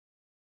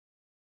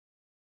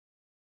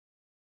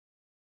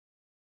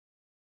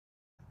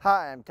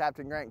Hi, I'm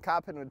Captain Grant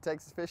Coppin with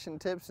Texas Fishing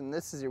Tips, and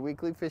this is your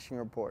weekly fishing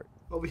report.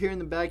 Over here in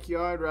the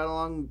backyard, right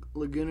along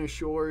Laguna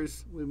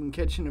shores, we've been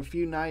catching a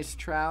few nice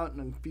trout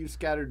and a few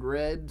scattered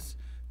reds,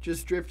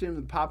 just drifting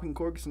with popping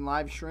corks and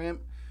live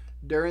shrimp.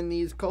 During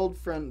these cold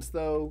fronts,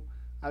 though,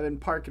 I've been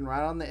parking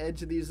right on the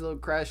edge of these little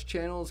crash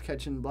channels,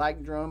 catching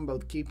black drum,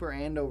 both keeper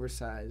and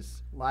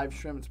oversized. Live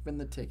shrimp's been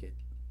the ticket.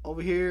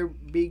 Over here,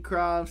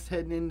 Beecroft's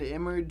heading into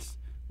Emmerds.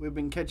 We've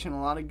been catching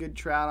a lot of good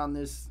trout on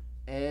this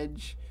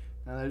edge.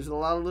 Now, there's a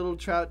lot of little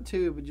trout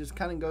too, but just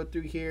kind of go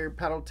through here.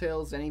 Paddle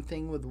tails,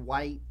 anything with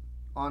white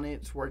on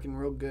it's working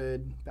real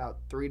good. About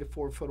 3 to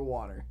 4 foot of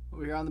water.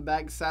 Over here on the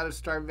back side of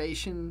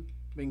Starvation,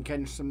 been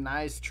catching some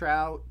nice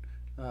trout.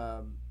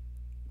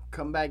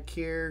 Come back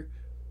here,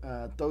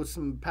 throw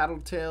some paddle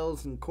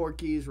tails and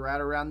corkies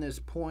right around this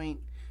point.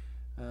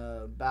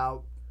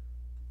 About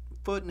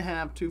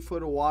 1.5 to 2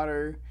 foot of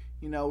water.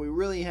 You know, we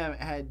really haven't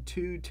had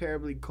two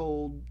terribly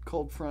cold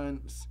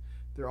fronts.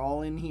 They're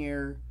all in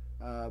here,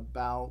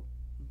 about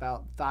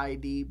thigh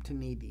deep to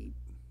knee deep.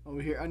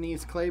 Over here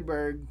underneath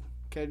Clayburg,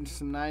 catching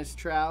some nice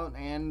trout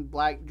and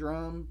black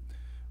drum.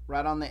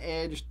 Right on the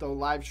edge, throw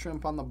live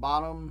shrimp on the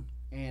bottom,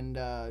 and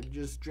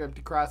just drift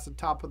across the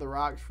top of the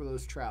rocks for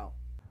those trout.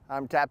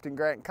 I'm Captain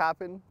Grant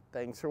Coppin.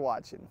 Thanks for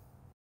watching.